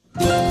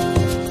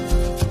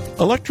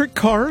Electric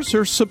cars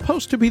are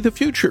supposed to be the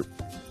future.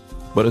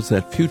 But is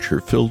that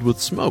future filled with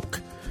smoke?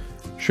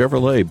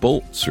 Chevrolet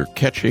Bolts are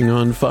catching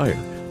on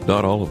fire.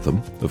 Not all of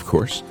them, of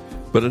course,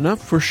 but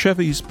enough for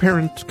Chevy's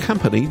parent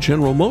company,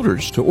 General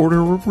Motors, to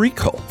order a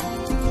recall.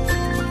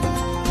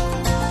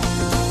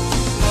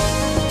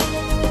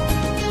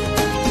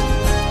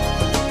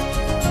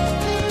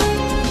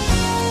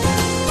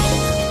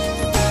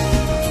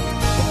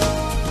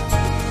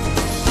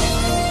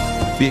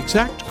 The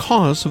exact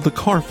cause of the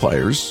car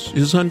fires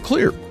is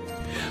unclear,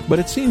 but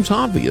it seems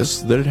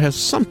obvious that it has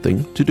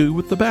something to do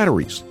with the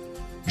batteries.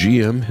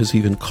 GM has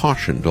even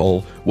cautioned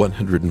all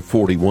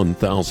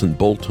 141,000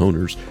 Bolt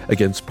owners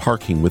against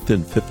parking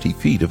within 50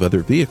 feet of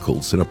other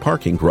vehicles in a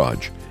parking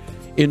garage.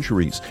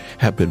 Injuries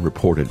have been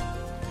reported.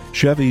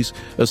 Chevy's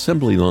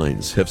assembly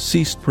lines have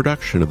ceased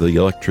production of the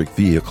electric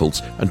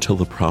vehicles until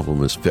the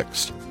problem is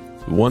fixed.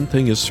 One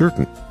thing is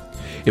certain: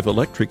 if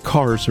electric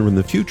cars are in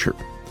the future,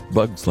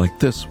 bugs like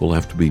this will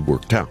have to be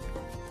worked out.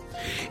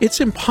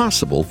 It's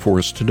impossible for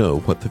us to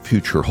know what the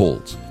future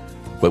holds,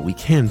 but we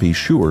can be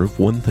sure of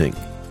one thing.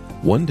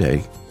 One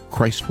day,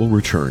 Christ will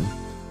return,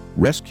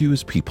 rescue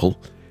his people,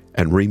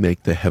 and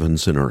remake the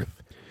heavens and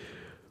earth.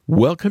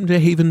 Welcome to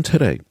Haven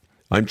Today.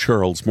 I'm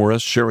Charles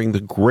Morris, sharing the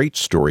great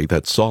story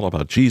that's all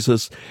about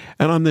Jesus,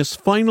 and on this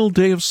final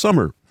day of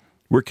summer,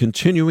 we're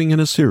continuing in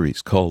a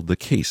series called The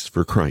Case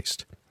for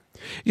Christ.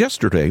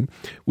 Yesterday,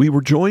 we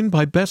were joined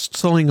by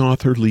best-selling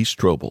author Lee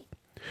Strobel,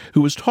 who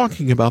was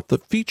talking about the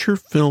feature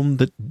film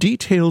that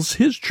details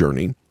his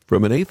journey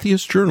from an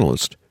atheist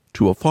journalist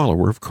to a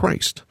follower of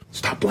Christ.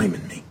 Stop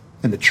blaming me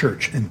and the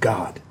church and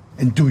God,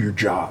 and do your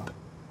job.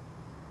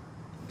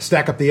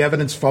 Stack up the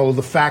evidence, follow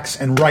the facts,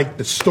 and write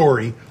the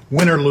story,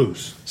 win or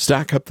lose.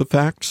 Stack up the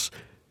facts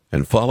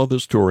and follow the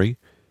story.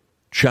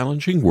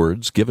 Challenging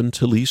words given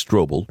to Lee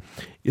Strobel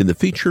in the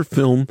feature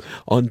film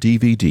on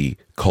DVD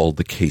called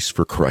The Case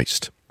for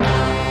Christ.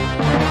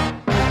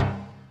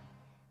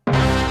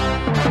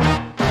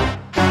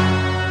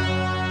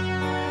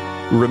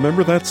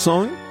 Remember that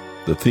song?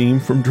 The theme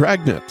from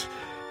Dragnet,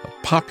 a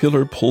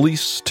popular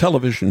police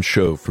television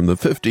show from the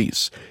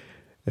 50s.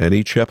 And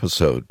each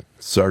episode,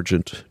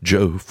 Sergeant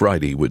Joe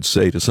Friday would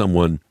say to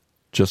someone,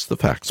 "Just the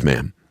facts,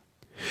 ma'am."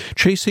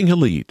 Chasing a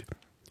lead.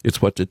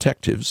 It's what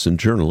detectives and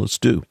journalists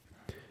do.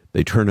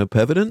 They turn up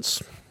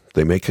evidence,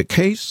 they make a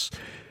case,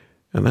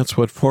 and that's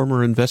what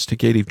former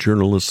investigative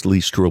journalist Lee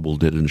Strobel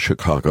did in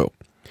Chicago.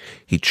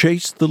 He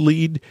chased the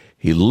lead,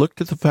 he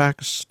looked at the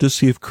facts to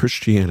see if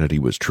Christianity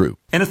was true.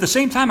 And at the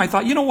same time, I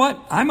thought, you know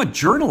what? I'm a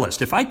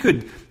journalist. If I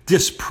could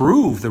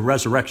disprove the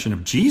resurrection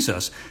of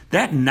Jesus,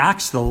 that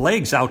knocks the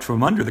legs out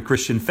from under the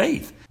Christian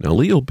faith. Now,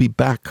 Lee will be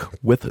back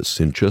with us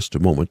in just a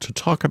moment to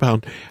talk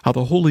about how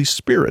the Holy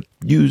Spirit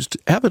used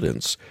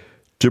evidence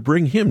to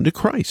bring him to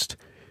Christ.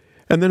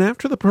 And then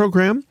after the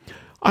program,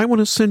 I want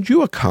to send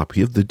you a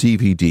copy of the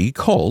DVD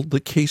called The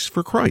Case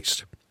for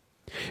Christ.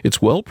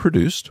 It's well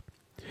produced,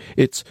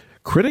 it's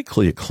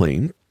critically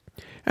acclaimed,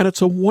 and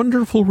it's a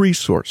wonderful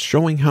resource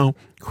showing how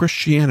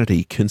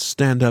Christianity can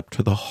stand up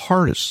to the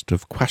hardest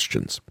of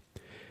questions.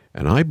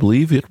 And I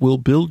believe it will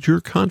build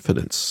your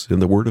confidence in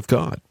the Word of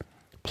God.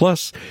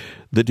 Plus,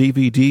 the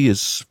DVD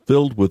is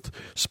filled with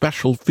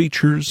special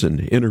features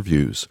and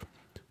interviews.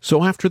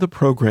 So after the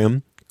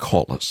program,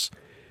 call us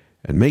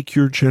and make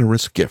your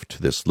generous gift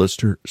to this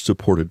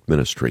listener-supported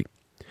ministry.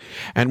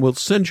 And we'll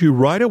send you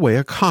right away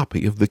a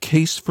copy of the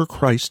Case for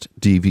Christ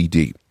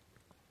DVD.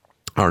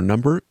 Our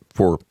number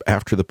for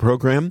after the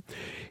program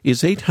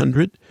is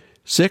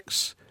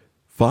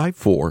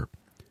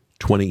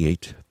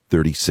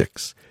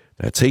 800-654-2836.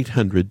 That's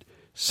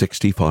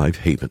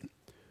 800-65-HAVEN.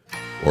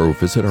 Or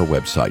visit our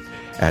website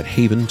at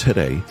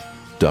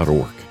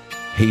haventoday.org.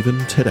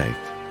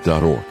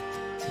 haventoday.org.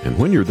 And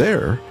when you're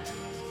there,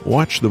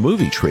 watch the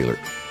movie trailer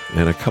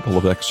and a couple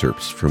of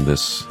excerpts from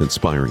this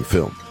inspiring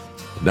film.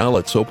 Now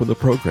let's open the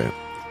program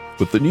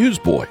with the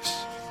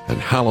Newsboys and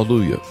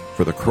Hallelujah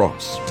for the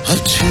Cross. Up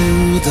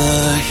to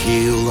the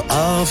hill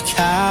of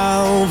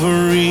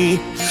Calvary,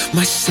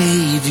 my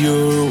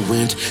Savior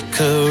went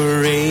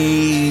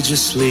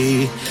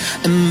courageously,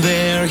 and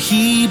there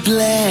he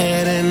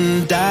bled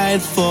and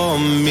died for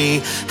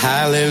me.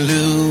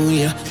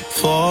 Hallelujah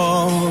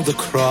for the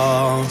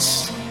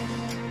cross.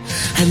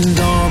 And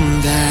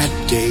on that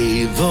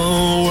day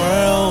the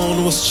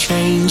world was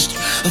changed.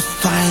 The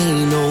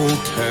final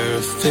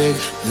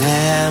perfect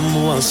Lamb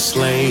was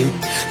slain.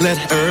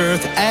 Let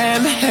earth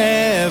and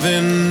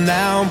heaven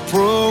now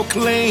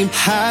proclaim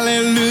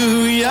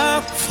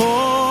Hallelujah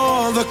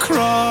for the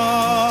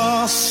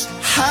cross.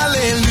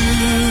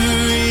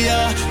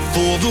 Hallelujah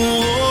for the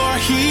war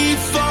he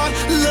fought.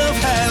 Love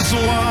has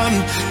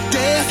won,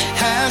 death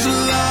has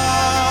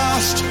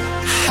lost.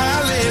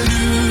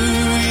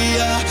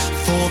 Hallelujah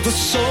for the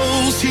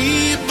souls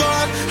he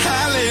bought.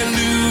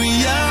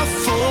 Hallelujah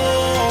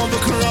for the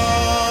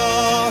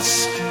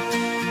cross.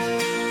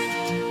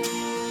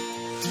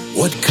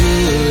 What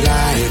good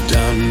I've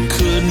done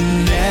could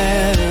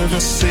never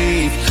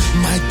save.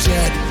 My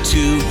debt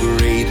too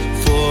great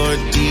for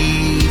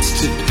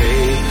deeds to pay.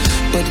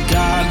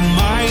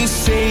 my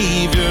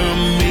Savior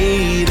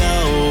made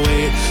a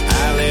way.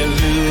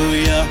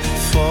 Hallelujah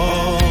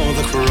for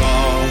the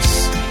cross.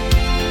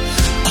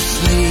 A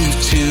slave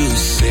to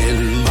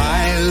sin,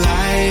 my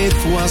life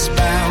was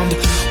bound,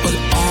 but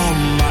all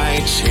my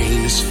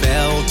chains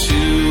fell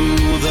to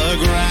the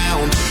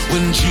ground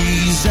when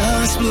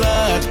Jesus'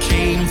 blood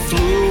came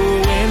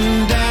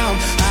flowing down.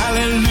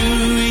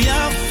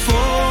 Hallelujah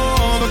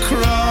for the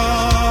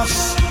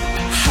cross.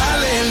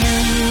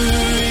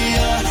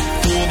 Hallelujah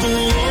for the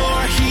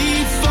war he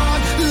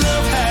fought.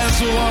 Love has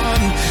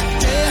won,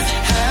 death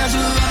has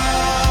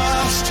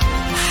lost.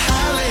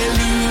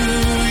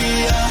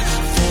 Hallelujah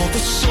for the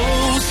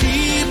souls he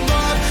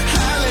bought.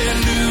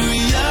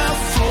 Hallelujah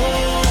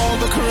for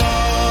the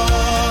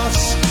cross.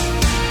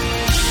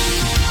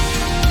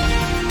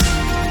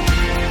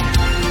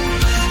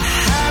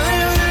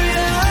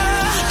 Hallelujah.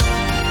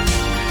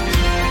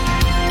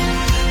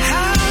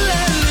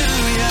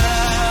 Hallelujah.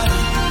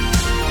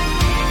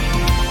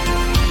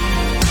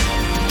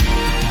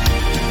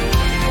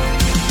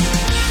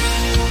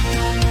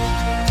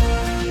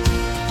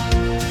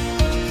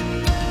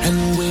 And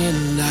when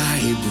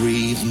I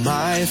breathe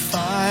my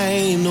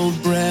final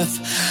breath,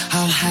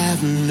 I'll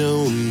have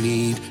no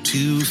need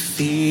to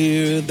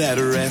fear that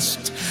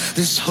rest.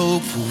 This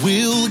hope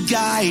will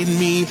guide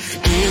me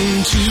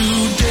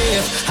into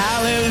death.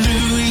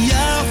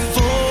 Hallelujah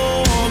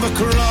for the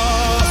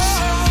cross.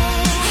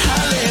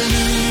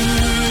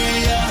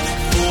 Hallelujah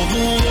for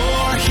the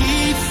war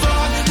he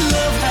fought.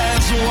 Love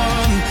has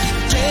won,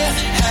 death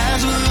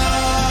has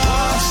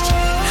lost.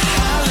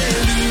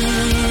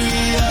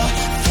 Hallelujah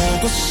for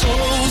the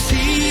souls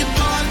he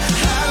bought.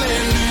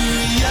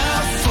 Hallelujah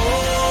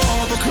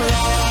for the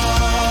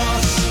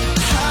cross.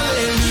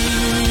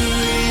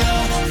 Hallelujah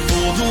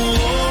for the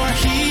war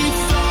he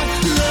fought.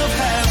 Love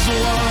has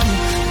won,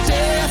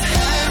 death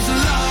has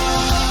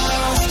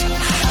lost.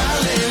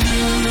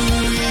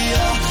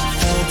 Hallelujah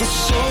for the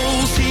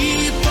souls he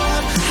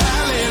bought.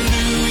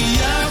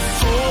 Hallelujah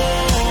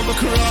for the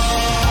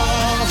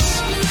cross.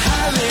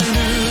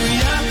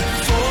 Hallelujah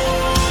for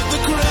the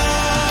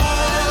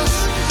cross.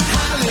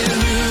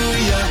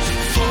 Hallelujah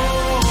for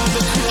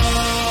the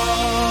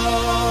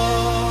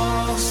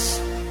cross.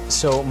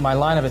 So my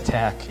line of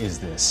attack is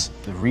this.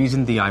 The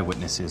reason the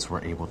eyewitnesses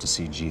were able to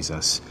see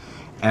Jesus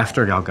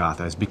after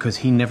Golgotha is because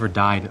he never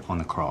died on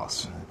the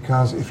cross.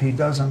 Because if he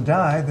doesn't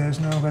die, there's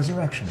no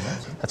resurrection,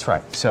 yes? That's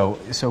right. So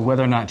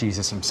whether or not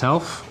Jesus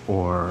himself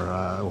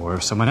or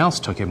someone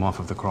else took him off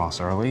of the cross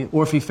early,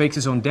 or if he fakes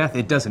his own death,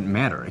 it doesn't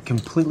matter. It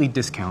completely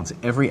discounts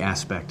every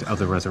aspect of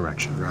the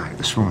resurrection. Right,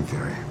 the swoon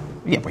theory.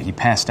 Yeah, but he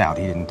passed out.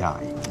 He didn't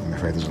die. I'm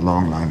afraid there's a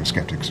long line of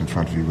skeptics in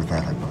front of you with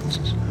that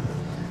hypothesis.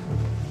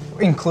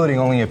 Including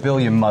only 1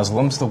 billion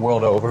Muslims the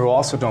world over who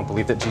also don't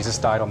believe that Jesus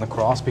died on the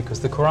cross because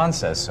the Quran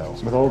says so.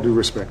 With all due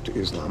respect to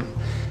Islam,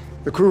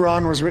 the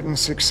Quran was written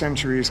 6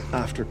 centuries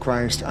after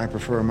Christ. I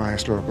prefer my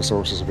historical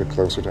sources a bit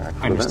closer to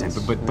actual I understand,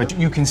 events. but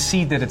you can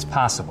see that it's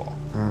possible.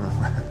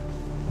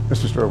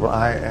 Mr. Strobel,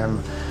 I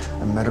am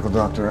a medical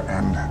doctor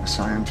and a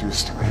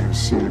scientist. I have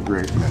seen a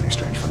great many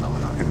strange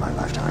phenomena in my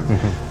lifetime.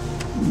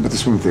 But the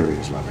swoon theory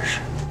is rubbish.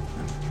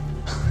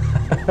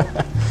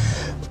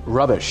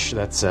 Rubbish.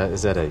 That's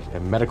is that a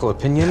medical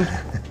opinion?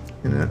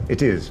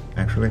 It is,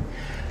 actually.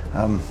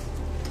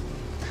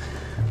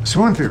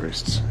 Swoon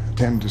theorists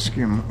tend to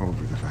skim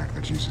over the fact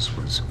that Jesus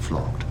was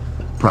flogged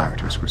prior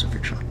to his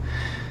crucifixion.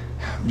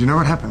 Do you know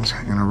what happens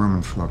in a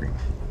Roman flogging?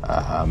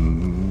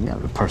 Yeah,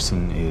 the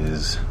person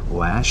is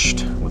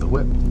lashed with a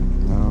whip.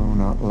 No,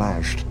 not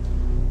lashed.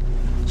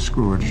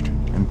 Scourged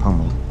and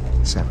pummeled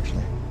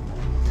savagely.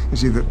 You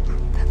see, the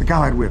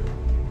cowhide whip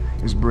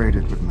is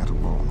braided with metal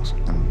balls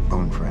and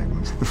bone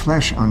fragments. The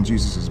flesh on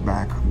Jesus'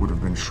 back would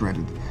have been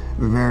shredded.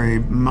 The very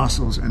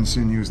muscles and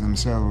sinews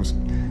themselves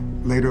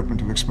laid open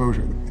to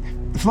exposure.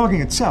 The flogging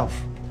itself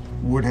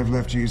would have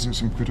left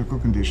Jesus in critical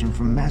condition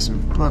from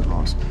massive blood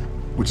loss,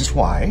 which is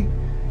why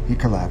he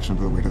collapsed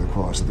under the weight of the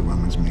cross that the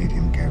Romans made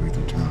him carry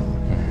through town.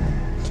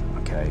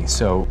 Okay,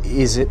 so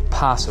is it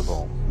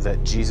possible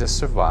that Jesus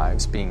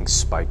survives being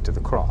spiked to the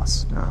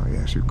cross? Oh,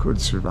 yes, you could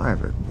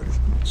survive it, but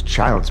it's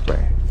child's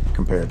play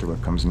compared to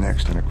what comes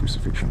next in a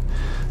crucifixion.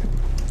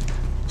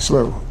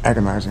 Slow,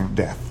 agonizing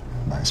death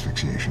by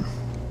asphyxiation.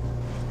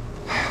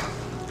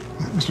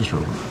 Mr.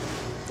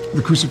 Strobel,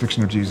 the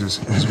crucifixion of Jesus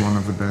is one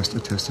of the best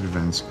attested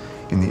events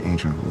in the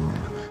ancient world.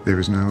 There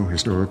is no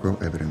historical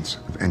evidence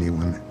of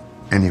anyone,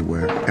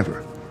 anywhere,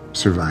 ever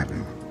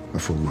surviving a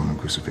full Roman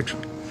crucifixion.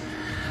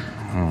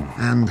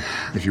 And,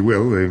 if you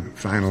will, the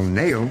final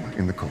nail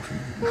in the coffin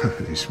of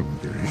the swoon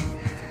theory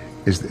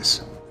is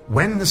this.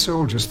 When the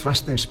soldiers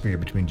thrust their spear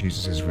between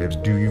Jesus' ribs,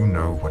 do you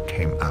know what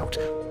came out?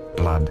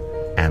 Blood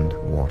and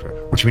water,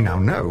 which we now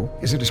know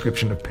is a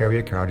description of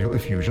pericardial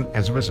effusion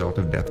as a result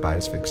of death by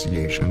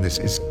asphyxiation. This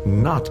is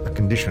not a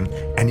condition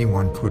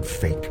anyone could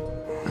fake.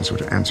 And so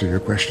to answer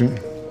your question,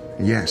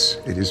 yes,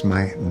 it is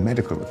my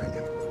medical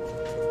opinion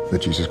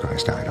that Jesus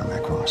Christ died on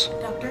that cross.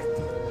 Doctor?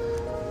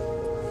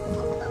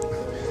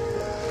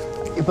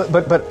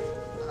 But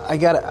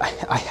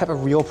I have a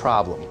real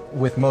problem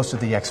with most of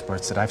the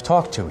experts that I've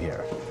talked to here.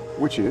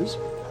 Which is?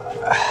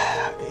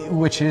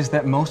 Which is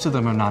that most of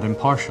them are not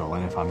impartial,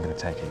 and if I'm going to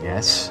take a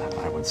guess,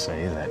 I would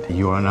say that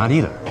you are not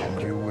either.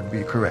 And you would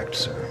be correct,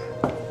 sir.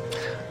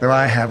 Though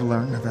I have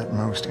learned that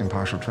most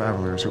impartial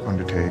travelers who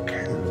undertake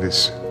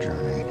this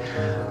journey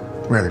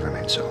rarely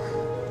remain so.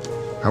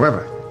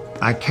 However,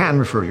 I can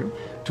refer you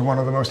to one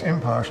of the most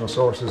impartial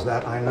sources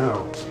that I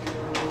know.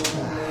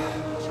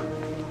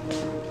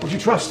 Would you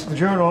trust the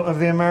Journal of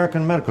the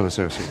American Medical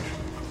Association?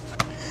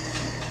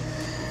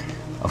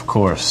 Of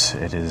course,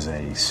 it is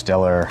a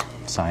stellar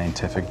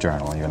scientific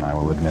journal, you and I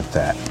will admit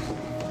that.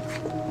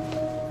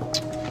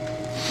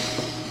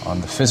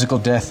 On the physical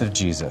death of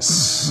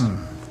Jesus.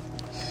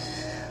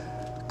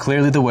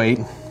 Clearly the weight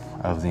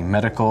of the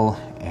medical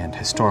and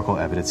historical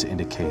evidence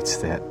indicates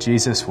that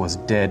Jesus was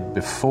dead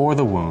before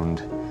the wound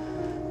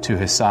to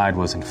his side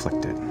was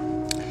inflicted.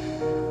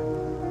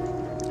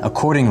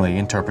 Accordingly,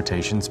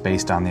 interpretations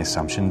based on the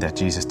assumption that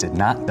Jesus did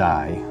not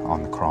die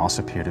on the cross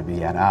appear to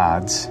be at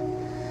odds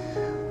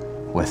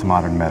with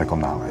modern medical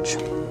knowledge.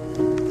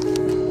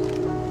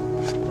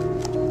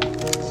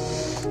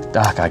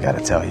 Doc, I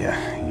gotta tell you,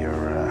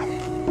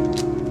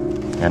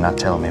 you're not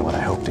telling me what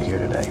I hope to hear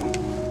today.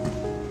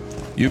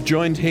 You've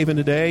joined Haven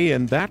today,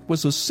 and that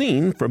was a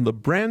scene from the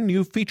brand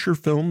new feature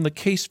film, The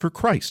Case for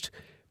Christ,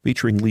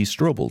 featuring Lee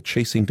Strobel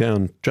chasing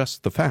down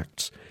just the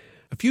facts.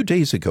 A few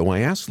days ago, I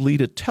asked Lee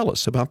to tell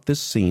us about this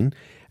scene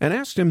and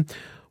asked him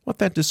what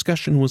that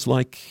discussion was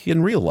like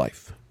in real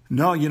life.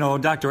 No,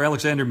 Dr.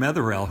 Alexander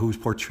Metherell, who's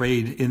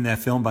portrayed in that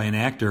film by an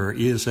actor,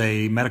 is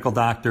a medical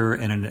doctor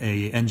and an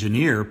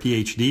engineer,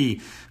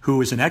 PhD,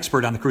 who is an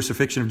expert on the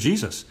crucifixion of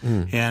Jesus.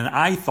 And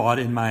I thought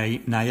in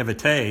my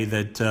naivete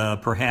that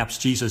perhaps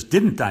Jesus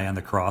didn't die on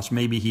the cross.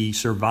 Maybe he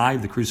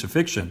survived the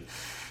crucifixion.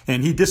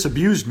 And he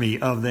disabused me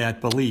of that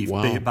belief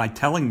by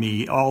telling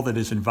me all that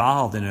is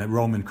involved in a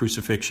Roman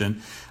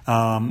crucifixion,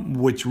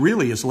 which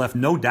really has left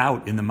no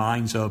doubt in the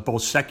minds of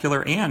both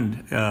secular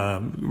and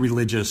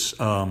religious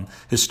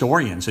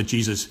historians that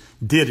Jesus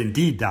did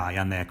indeed die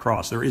on that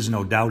cross. There is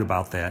no doubt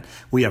about that.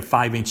 We have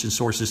 5 ancient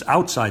sources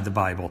outside the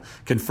Bible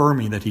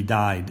confirming that he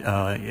died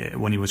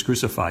when he was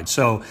crucified.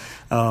 So,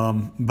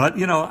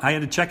 but I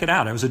had to check it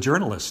out. I was a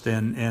journalist,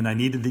 and I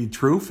needed the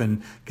truth,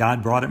 and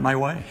God brought it my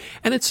way.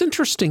 And it's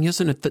interesting,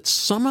 isn't it, that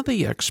some of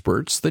the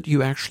experts that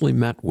you actually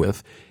met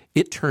with,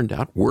 it turned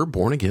out were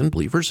born-again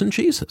believers in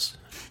Jesus.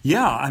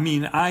 Yeah,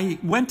 I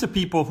went to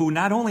people who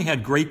not only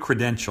had great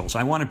credentials,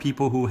 I wanted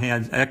people who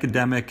had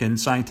academic and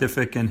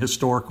scientific and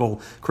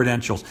historical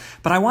credentials,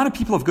 but I wanted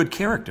people of good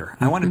character.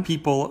 I wanted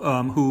people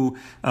who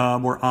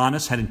were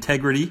honest, had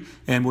integrity,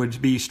 and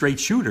would be straight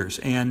shooters.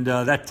 And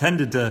that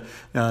tended to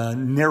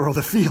narrow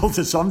the field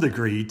to some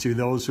degree to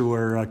those who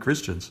were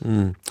Christians.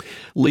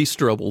 Lee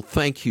Strobel,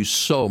 thank you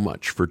so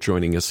much for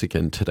joining us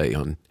again today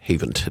on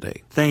Haven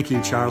Today. Thank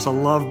you, Charles. I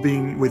love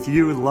being with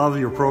you, love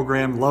your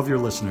program, love your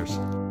listeners.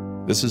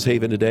 This is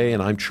Haven Today,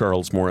 and I'm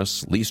Charles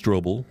Morris. Lee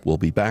Strobel will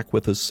be back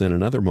with us in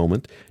another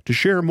moment to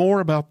share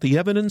more about the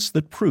evidence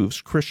that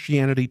proves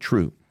Christianity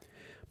true.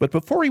 But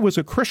before he was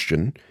a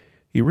Christian,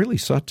 he really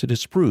sought to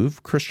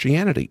disprove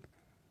Christianity.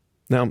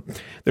 Now,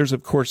 there's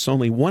of course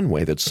only one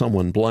way that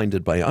someone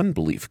blinded by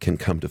unbelief can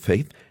come to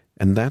faith,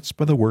 and that's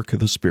by the work of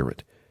the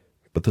Spirit.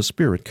 But the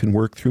Spirit can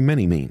work through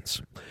many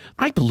means.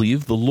 I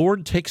believe the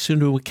Lord takes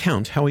into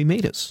account how he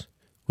made us,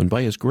 when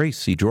by his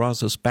grace he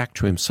draws us back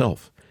to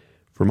himself.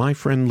 For my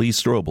friend Lee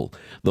Strobel,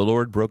 the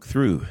Lord broke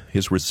through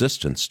his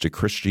resistance to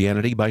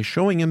Christianity by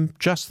showing him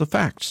just the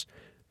facts,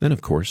 then,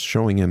 of course,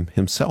 showing him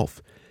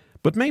himself.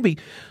 But maybe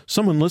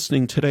someone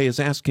listening today is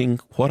asking,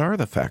 what are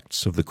the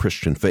facts of the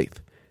Christian faith?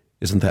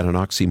 Isn't that an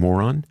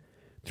oxymoron?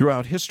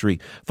 Throughout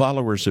history,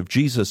 followers of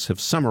Jesus have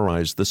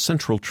summarized the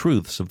central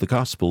truths of the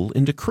gospel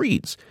into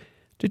creeds.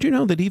 Did you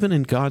know that even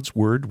in God's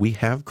Word we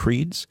have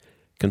creeds?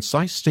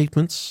 Concise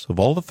statements of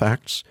all the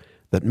facts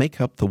that make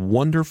up the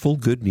wonderful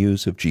good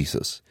news of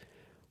Jesus.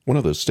 One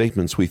of those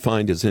statements we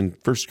find is in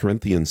 1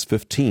 Corinthians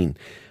 15.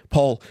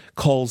 Paul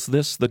calls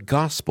this the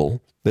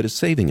gospel that is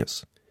saving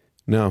us.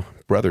 Now,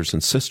 brothers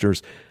and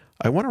sisters,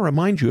 I want to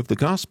remind you of the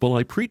gospel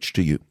I preached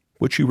to you,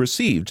 which you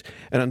received,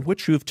 and on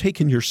which you have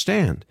taken your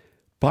stand.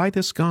 By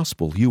this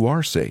gospel you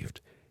are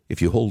saved,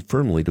 if you hold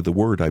firmly to the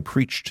word I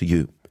preached to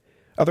you.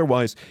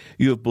 Otherwise,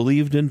 you have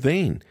believed in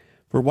vain.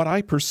 For what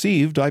I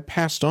perceived I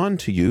passed on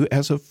to you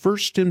as of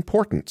first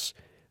importance,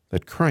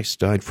 that Christ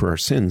died for our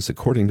sins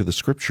according to the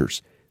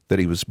Scriptures, that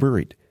he was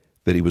buried,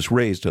 that he was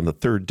raised on the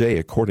 3rd day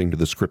according to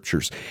the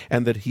Scriptures,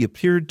 and that he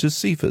appeared to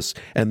Cephas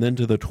and then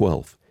to the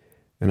 12.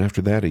 And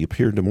after that he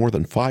appeared to more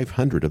than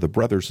 500 of the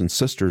brothers and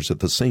sisters at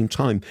the same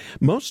time,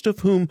 most of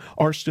whom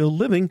are still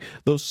living,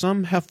 though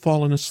some have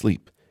fallen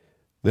asleep.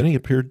 Then he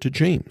appeared to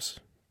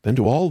James, then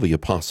to all the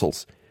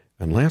apostles,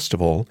 and last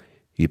of all,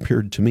 he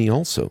appeared to me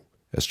also,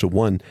 as to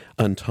one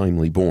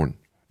untimely born.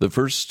 The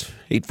first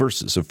 8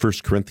 verses of 1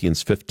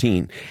 Corinthians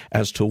 15,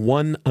 as to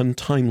one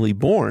untimely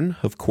born,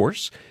 of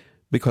course,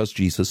 because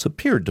Jesus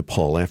appeared to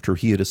Paul after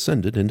he had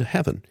ascended into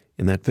heaven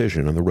in that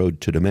vision on the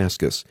road to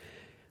Damascus.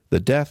 the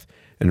death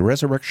and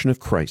resurrection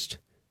of Christ,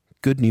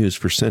 good news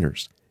for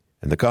sinners,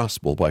 and the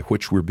gospel by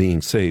which we're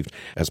being saved.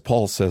 As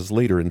Paul says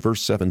later in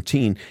verse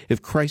 17,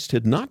 if Christ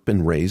had not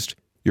been raised,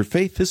 your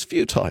faith is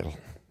futile.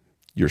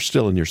 You're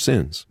still in your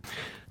sins.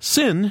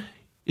 Sin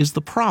is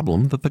the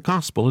problem that the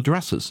gospel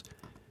addresses.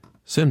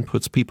 Sin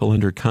puts people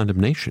under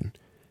condemnation.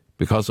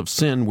 Because of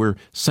sin, we're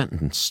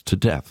sentenced to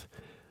death.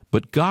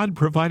 But God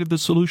provided the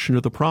solution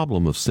to the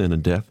problem of sin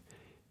and death.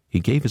 He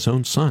gave his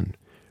own Son.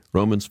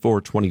 Romans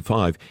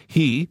 4:25,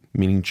 he,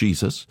 meaning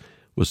Jesus,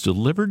 was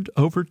delivered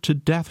over to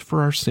death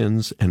for our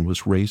sins and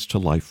was raised to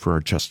life for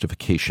our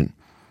justification.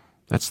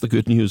 That's the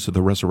good news of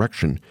the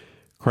resurrection.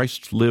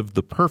 Christ lived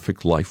the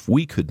perfect life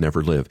we could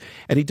never live,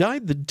 and he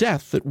died the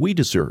death that we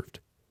deserved.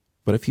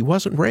 But if he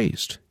wasn't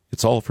raised,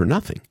 it's all for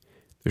nothing.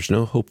 There's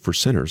no hope for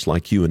sinners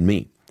like you and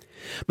me.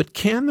 But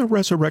can the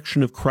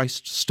resurrection of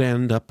Christ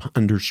stand up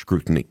under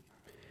scrutiny?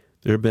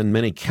 There have been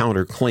many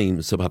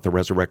counterclaims about the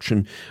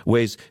resurrection,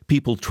 ways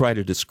people try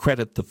to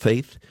discredit the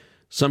faith.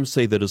 Some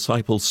say the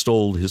disciples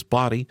stole his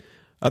body.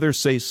 Others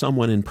say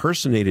someone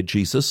impersonated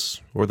Jesus,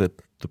 or that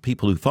the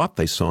people who thought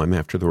they saw him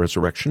after the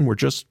resurrection were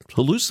just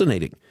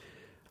hallucinating.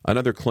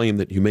 Another claim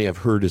that you may have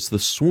heard is the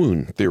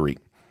swoon theory.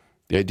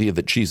 The idea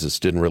that Jesus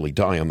didn't really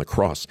die on the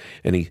cross,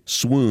 and he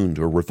swooned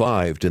or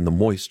revived in the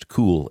moist,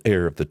 cool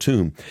air of the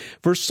tomb.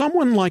 For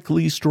someone like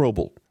Lee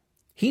Strobel,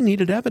 he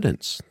needed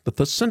evidence that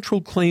the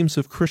central claims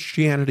of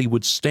Christianity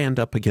would stand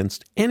up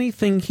against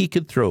anything he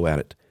could throw at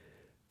it.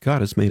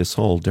 God has made us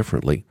all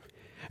differently.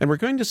 And we're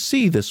going to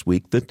see this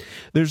week that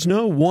there's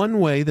no one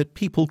way that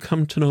people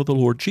come to know the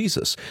Lord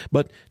Jesus.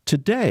 But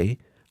today,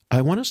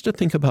 I want us to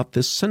think about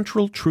this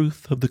central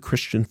truth of the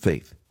Christian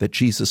faith, that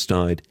Jesus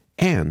died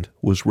and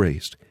was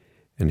raised.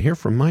 And hear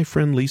from my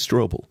friend Lee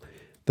Strobel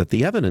that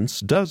the evidence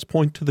does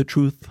point to the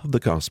truth of the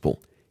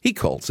gospel. He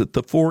calls it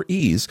the 4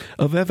 E's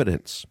of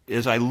evidence.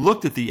 As I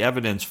looked at the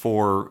evidence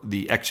for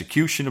the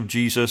execution of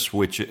Jesus,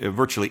 which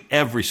virtually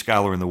every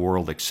scholar in the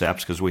world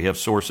accepts, because we have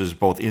sources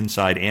both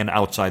inside and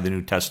outside the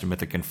New Testament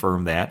that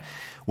confirm that.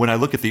 When I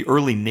look at the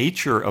early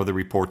nature of the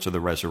reports of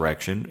the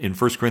resurrection, in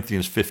 1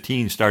 Corinthians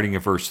 15, starting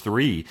at verse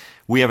 3,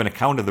 we have an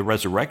account of the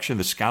resurrection.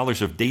 The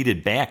scholars have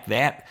dated back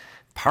that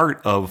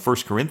part of 1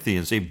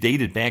 Corinthians. They've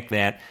dated back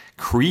that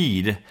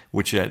creed,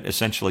 which it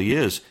essentially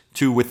is,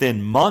 to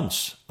within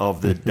months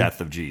of the death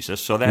of Jesus.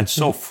 So that's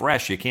so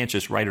fresh, you can't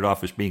just write it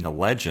off as being a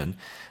legend.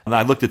 And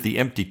I looked at the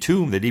empty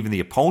tomb that even the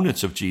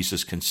opponents of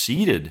Jesus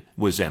conceded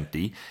was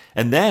empty.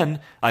 And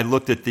then I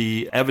looked at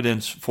the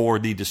evidence for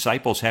the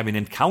disciples having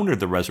encountered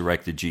the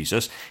resurrected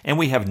Jesus. And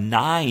we have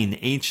 9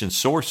 ancient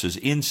sources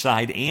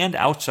inside and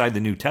outside the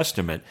New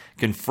Testament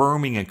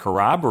confirming and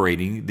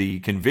corroborating the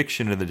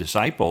conviction of the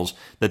disciples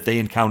that they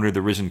encountered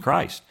the risen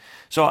Christ.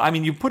 So, I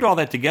mean, you put all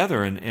that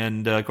together,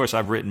 and of course,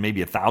 I've written maybe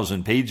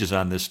 1,000 pages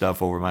on this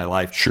stuff over my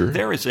life. Sure.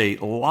 There is a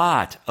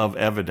lot of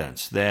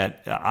evidence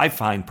that I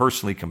find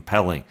personally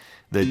compelling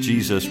that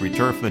Jesus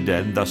returned from the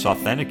dead and thus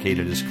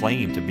authenticated his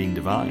claim to being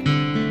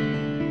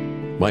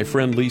divine. My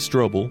friend Lee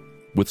Strobel,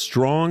 with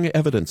strong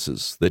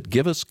evidences that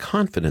give us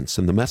confidence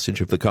in the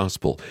message of the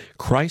gospel.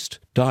 Christ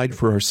died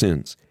for our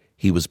sins.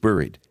 He was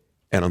buried,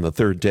 and on the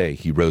 3rd day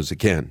he rose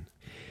again.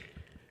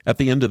 At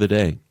the end of the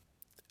day,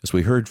 as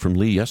we heard from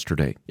Lee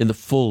yesterday in the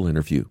full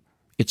interview,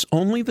 it's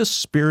only the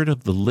Spirit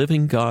of the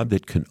living God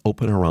that can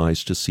open our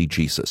eyes to see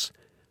Jesus.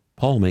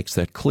 Paul makes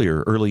that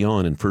clear early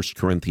on in 1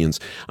 Corinthians.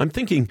 I'm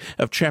thinking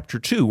of chapter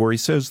 2, where he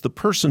says the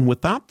person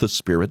without the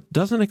Spirit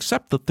doesn't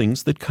accept the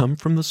things that come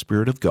from the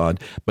Spirit of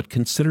God, but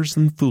considers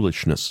them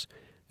foolishness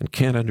and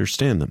can't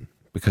understand them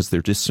because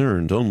they're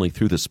discerned only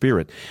through the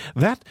Spirit.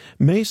 That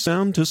may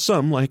sound to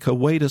some like a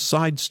way to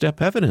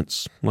sidestep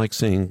evidence, like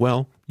saying,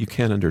 well, you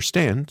can't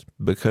understand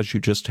because you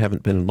just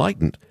haven't been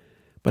enlightened.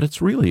 But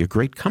it's really a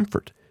great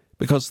comfort,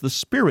 because the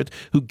Spirit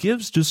who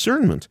gives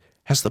discernment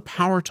has the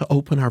power to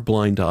open our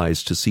blind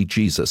eyes to see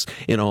Jesus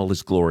in all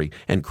his glory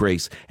and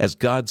grace as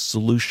God's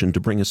solution to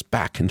bring us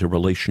back into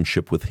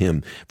relationship with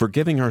him,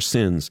 forgiving our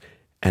sins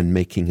and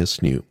making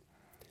us new.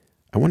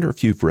 I wonder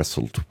if you've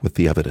wrestled with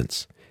the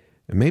evidence,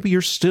 and maybe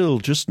you're still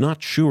just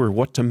not sure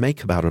what to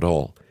make about it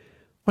all.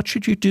 What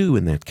should you do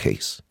in that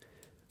case?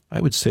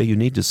 I would say you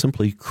need to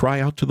simply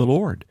cry out to the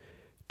Lord.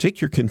 Take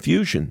your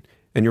confusion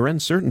and your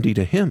uncertainty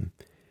to him.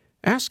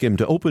 Ask him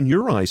to open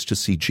your eyes to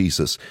see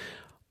Jesus.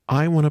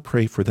 I want to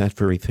pray for that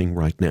very thing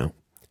right now.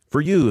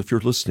 For you, if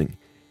you're listening,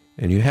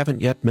 and you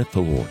haven't yet met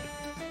the Lord.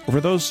 Or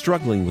for those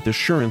struggling with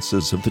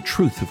assurances of the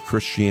truth of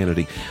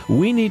Christianity,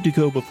 we need to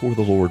go before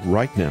the Lord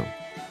right now.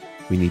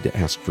 We need to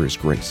ask for his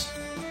grace.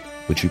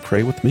 Would you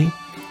pray with me?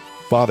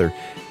 Father,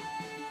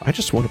 I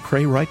just want to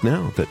pray right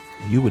now that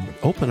you would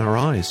open our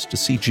eyes to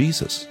see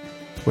Jesus.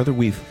 Whether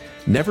we've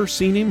never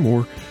seen him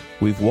or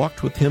we've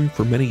walked with him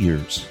for many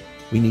years,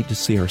 we need to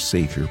see our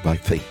Savior by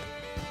faith.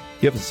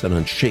 Give us an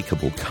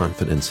unshakable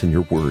confidence in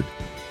your word,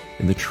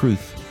 in the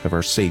truth of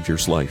our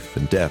Savior's life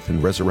and death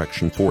and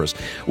resurrection for us.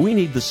 We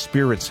need the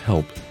Spirit's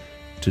help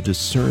to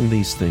discern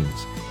these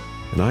things.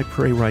 And I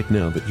pray right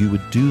now that you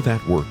would do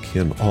that work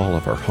in all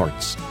of our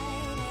hearts.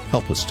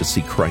 Help us to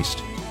see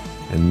Christ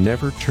and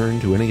never turn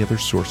to any other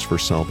source for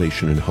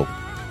salvation and hope.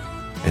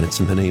 And it's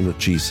in the name of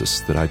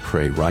Jesus that I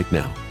pray right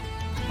now.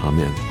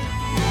 Amen.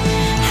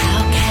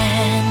 How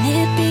can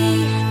it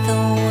be the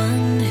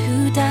one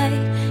who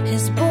died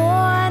has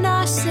borne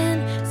our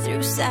sin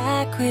through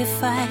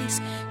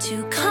sacrifice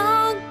to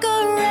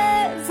conquer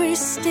every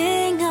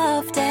sting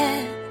of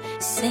death?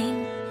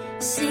 Sing,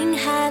 sing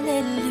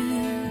hallelujah.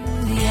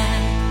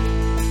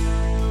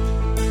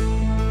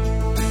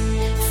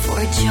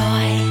 For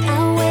joy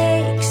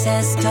awakes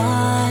as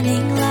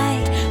dawning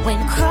light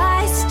when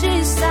Christ's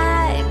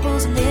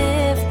disciples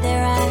lift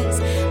their eyes.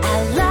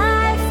 At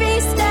life he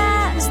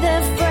stands,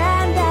 the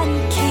friend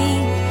and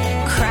King.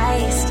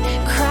 Christ,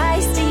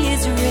 Christ, he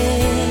is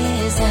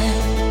risen.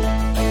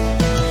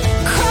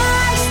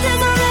 Christ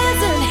is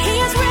risen, he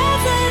is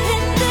risen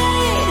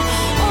indeed.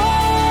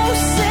 Oh,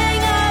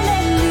 sing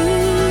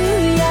hallelujah.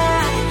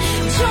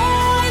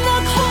 Join the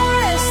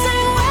chorus,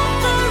 sing with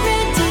the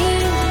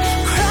redeemed.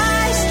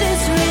 Christ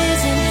is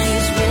risen,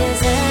 he's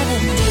risen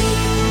indeed.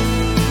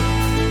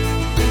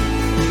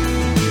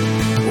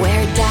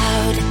 Where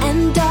doubt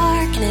and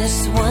darkness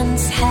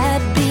once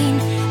had been,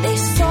 they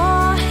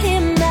saw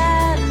him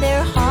and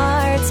their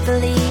hearts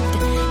believed.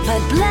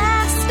 But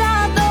blessed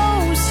are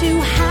those who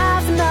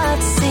have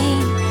not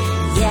seen,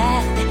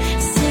 yet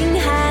sing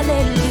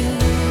hallelujah.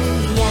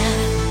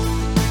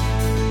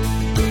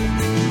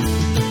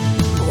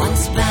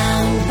 Once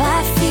bound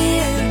by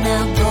fear,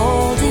 now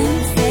bold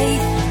in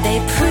faith, they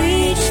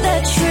preach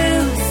the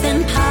truth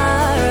and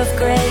power of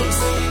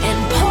grace, and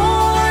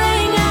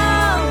pouring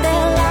out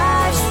their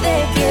lives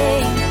they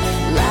gain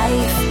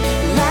life,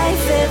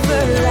 life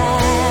everlasting.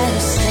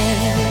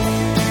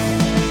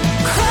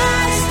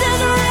 Christ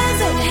is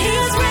risen, he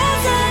is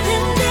risen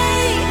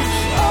indeed.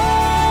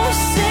 Oh,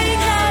 sing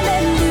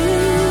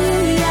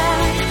hallelujah.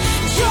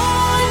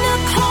 Join the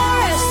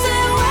chorus,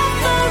 sing with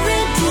the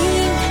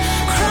redeemed.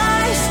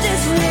 Christ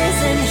is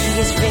risen, he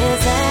is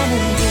risen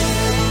indeed.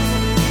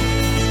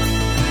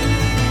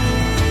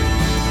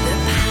 The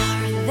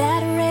power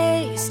that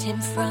raised him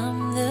from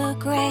the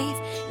grave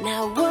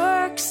now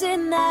works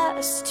in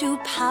us to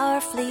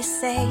powerfully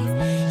save.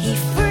 He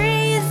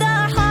frees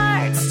our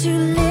hearts to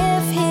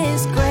live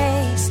his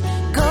grace.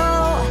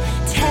 Go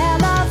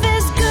tell of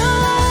his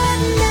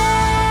goodness.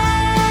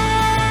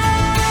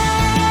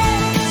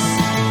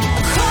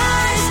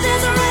 Christ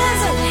is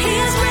risen, he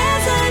is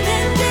risen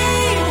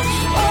indeed.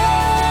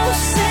 Oh,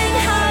 sing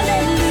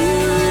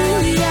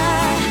hallelujah.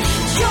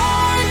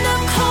 Join the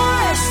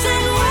chorus,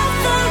 sing with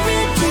the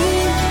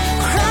redeemed.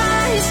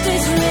 Christ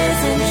is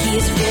risen, he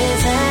is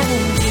risen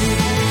indeed.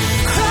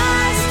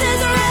 Christ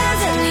is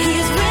risen, he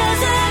is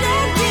risen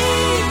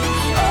indeed.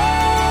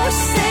 Oh,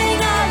 sing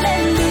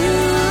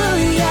hallelujah.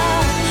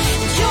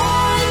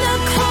 Join the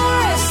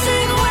chorus,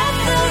 sing with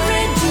the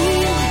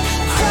redeemed.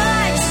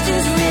 Christ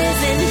is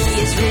risen, he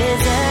is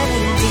risen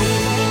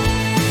indeed.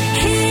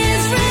 He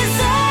is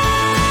risen,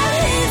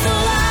 he's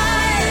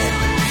alive,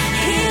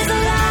 he's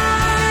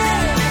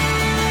alive.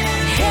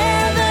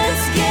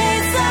 Heaven's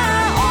gates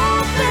are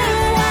open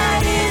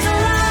wide, he's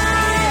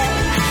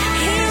alive,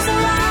 he's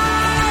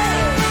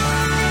alive.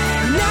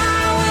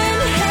 Now in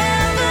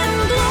heaven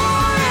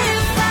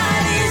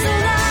glorified, he's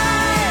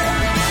alive,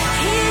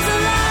 he's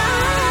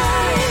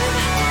alive.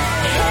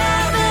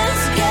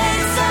 Heaven's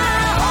gates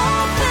are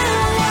open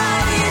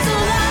wide, he's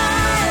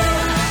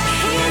alive,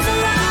 he's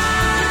alive.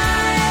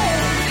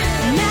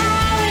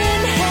 Now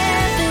in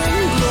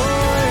heaven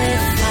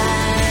glorified.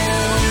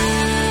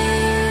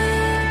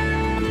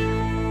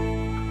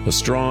 A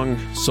strong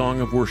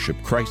song of worship,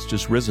 Christ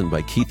is Risen,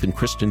 by Keith and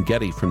Kristen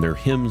Getty from their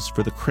Hymns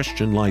for the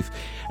Christian Life.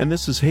 And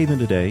this is Haven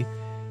Today.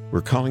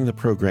 We're calling the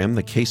program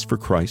The Case for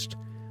Christ.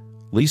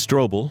 Lee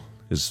Strobel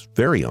is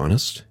very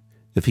honest.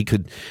 If he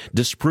could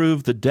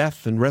disprove the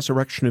death and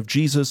resurrection of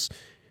Jesus,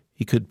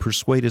 he could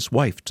persuade his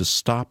wife to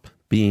stop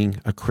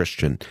being a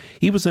Christian.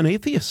 He was an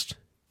atheist.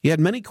 He had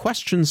many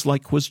questions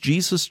like, was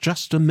Jesus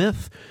just a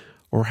myth?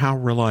 Or how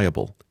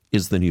reliable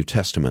is the New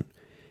Testament?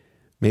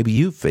 Maybe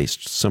you've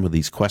faced some of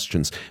these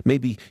questions.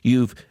 Maybe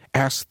you've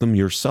asked them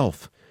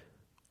yourself.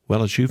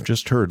 Well, as you've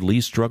just heard,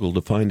 Lee struggled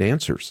to find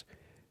answers.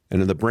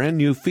 And in the brand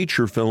new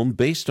feature film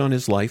based on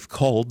his life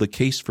called The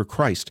Case for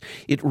Christ,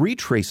 it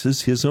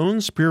retraces his own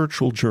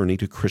spiritual journey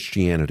to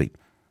Christianity.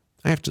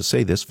 I have to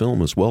say, this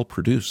film is well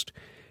produced.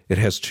 It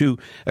has 2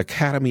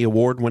 Academy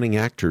Award-winning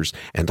actors,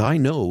 and I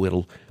know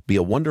it'll be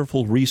a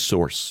wonderful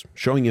resource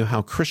showing you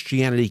how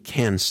Christianity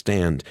can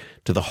stand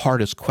to the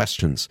hardest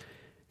questions.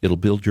 It'll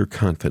build your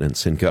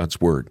confidence in God's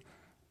Word.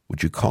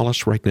 Would you call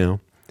us right now?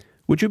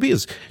 Would you be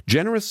as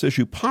generous as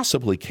you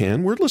possibly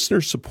can? We're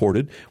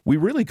listener-supported. We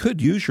really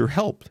could use your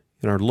help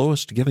in our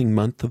lowest giving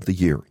month of the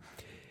year.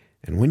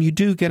 And when you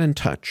do get in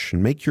touch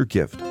and make your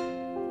gift,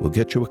 we'll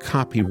get you a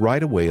copy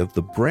right away of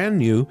the brand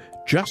new,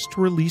 just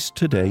released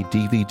today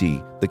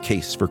DVD, The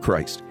Case for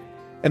Christ.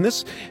 And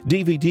this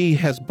DVD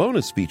has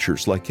bonus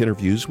features like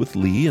interviews with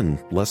Lee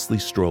and Leslie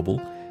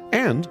Strobel,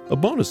 and a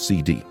bonus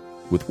CD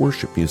with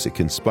worship music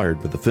inspired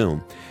by the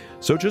film.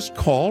 So just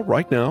call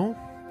right now.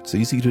 It's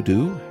easy to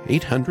do.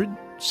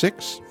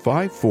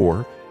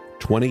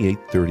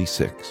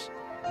 800-654-2836.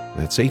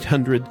 That's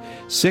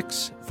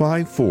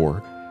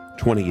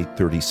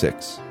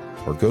 800-654-2836.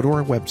 Or go to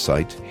our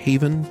website,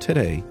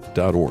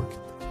 haventoday.org.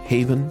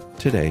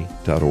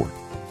 haventoday.org.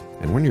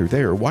 And when you're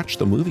there, watch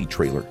the movie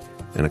trailer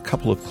and a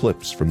couple of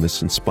clips from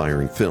this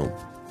inspiring film.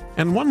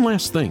 And one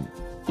last thing,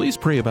 please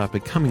pray about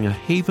becoming a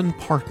Haven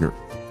partner.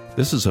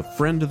 This is a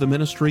friend of the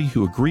ministry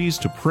who agrees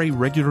to pray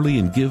regularly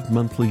and give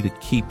monthly to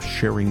keep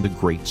sharing the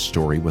great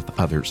story with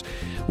others.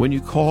 When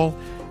you call,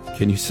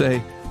 can you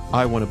say,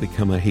 I want to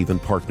become a Haven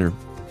partner?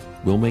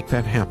 We'll make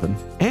that happen,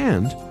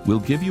 and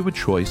we'll give you a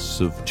choice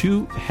of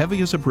 2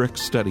 heavy-as-a-brick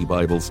study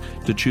Bibles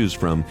to choose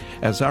from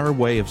as our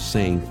way of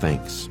saying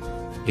thanks.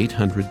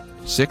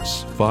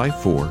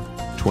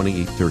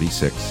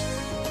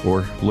 800-654-2836,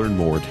 or learn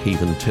more at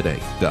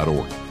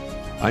haventoday.org.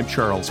 I'm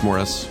Charles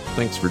Morris.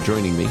 Thanks for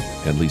joining me,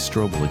 and Lee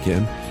Strobel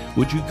again.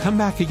 Would you come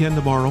back again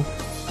tomorrow,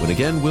 when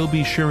again we'll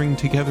be sharing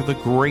together the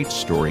great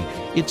story?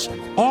 It's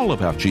all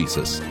about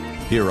Jesus,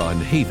 here on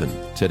Haven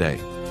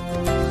Today.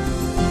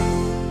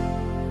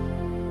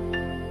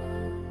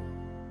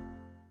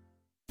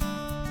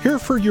 Here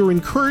for your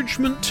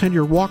encouragement and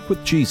your walk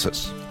with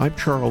Jesus. I'm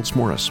Charles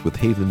Morris with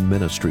Haven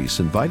Ministries,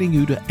 inviting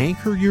you to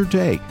anchor your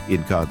day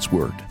in God's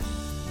Word.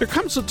 There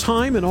comes a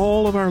time in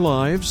all of our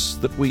lives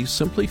that we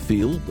simply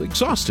feel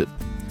exhausted.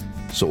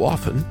 So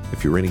often,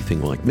 if you're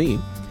anything like me,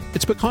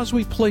 it's because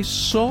we place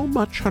so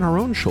much on our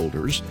own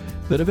shoulders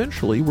that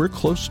eventually we're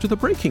close to the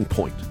breaking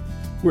point.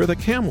 We're the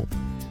camel,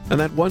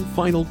 and that one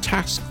final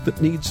task that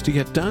needs to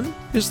get done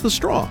is the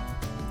straw.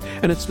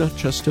 And it's not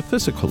just a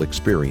physical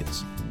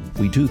experience.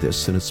 We do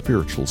this in a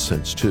spiritual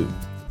sense too,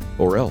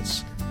 or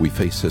else we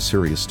face a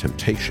serious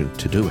temptation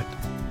to do it.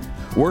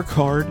 Work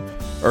hard,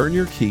 earn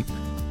your keep.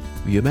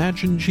 We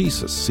imagine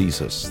Jesus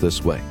sees us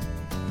this way.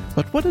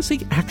 But what does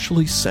he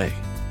actually say?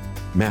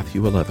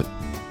 Matthew 11,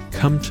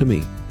 come to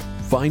me,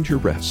 find your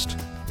rest.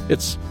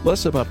 It's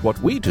less about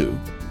what we do,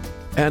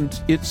 and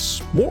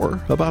it's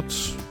more about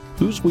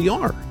whose we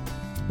are.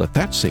 Let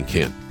that sink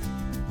in.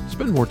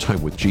 Spend more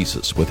time with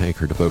Jesus with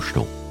Anchor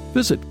Devotional.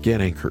 Visit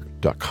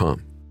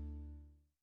getanchor.com.